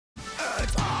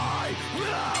Hey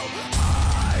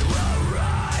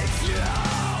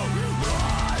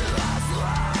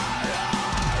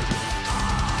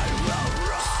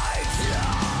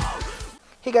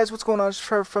guys, what's going on? It's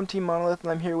Trevor from Team Monolith,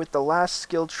 and I'm here with the last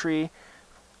skill tree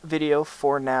video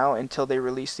for now until they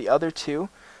release the other two.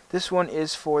 This one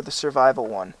is for the survival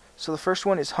one. So the first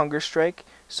one is Hunger Strike,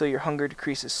 so your hunger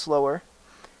decreases slower.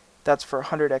 That's for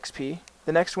 100 XP.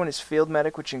 The next one is Field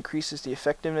Medic, which increases the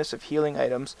effectiveness of healing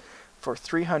items for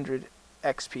 300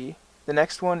 XP. The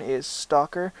next one is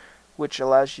Stalker, which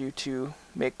allows you to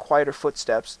make quieter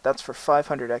footsteps. That's for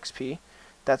 500 XP.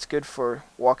 That's good for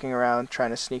walking around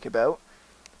trying to sneak about.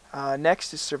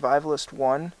 Next is Survivalist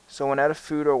 1, so when out of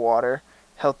food or water,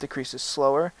 health decreases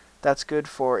slower. That's good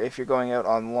for if you're going out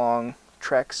on long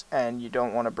treks and you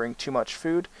don't want to bring too much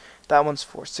food. That one's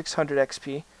for 600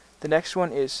 XP. The next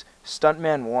one is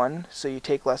Stuntman 1, so you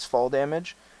take less fall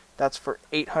damage. That's for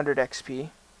 800 XP.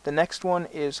 The next one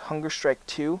is Hunger Strike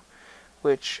 2,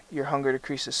 which your hunger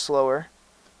decreases slower.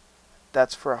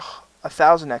 That's for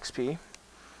 1000 XP.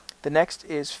 The next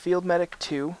is Field Medic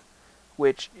 2,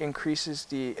 which increases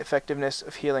the effectiveness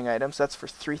of healing items. That's for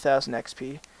 3000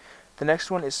 XP. The next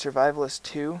one is Survivalist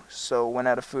 2, so when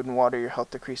out of food and water your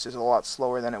health decreases a lot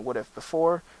slower than it would have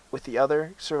before with the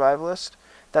other Survivalist.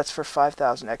 That's for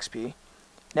 5000 XP.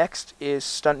 Next is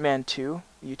Stuntman 2,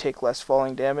 you take less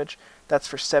falling damage. That's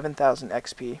for 7000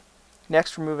 XP.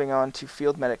 Next we're moving on to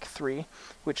Field Medic 3,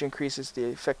 which increases the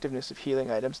effectiveness of healing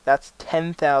items. That's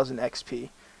 10,000 XP.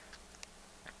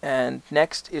 And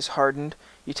next is Hardened.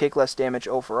 You take less damage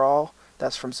overall.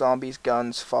 That's from zombies,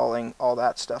 guns, falling, all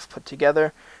that stuff put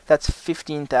together. That's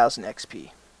 15,000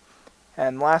 XP.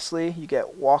 And lastly, you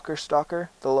get Walker Stalker.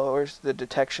 That lowers the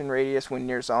detection radius when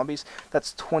near zombies.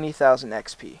 That's 20,000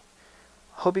 XP.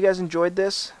 Hope you guys enjoyed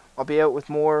this. I'll be out with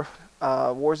more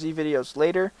WarZ videos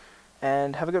later.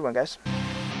 And have a good one, guys.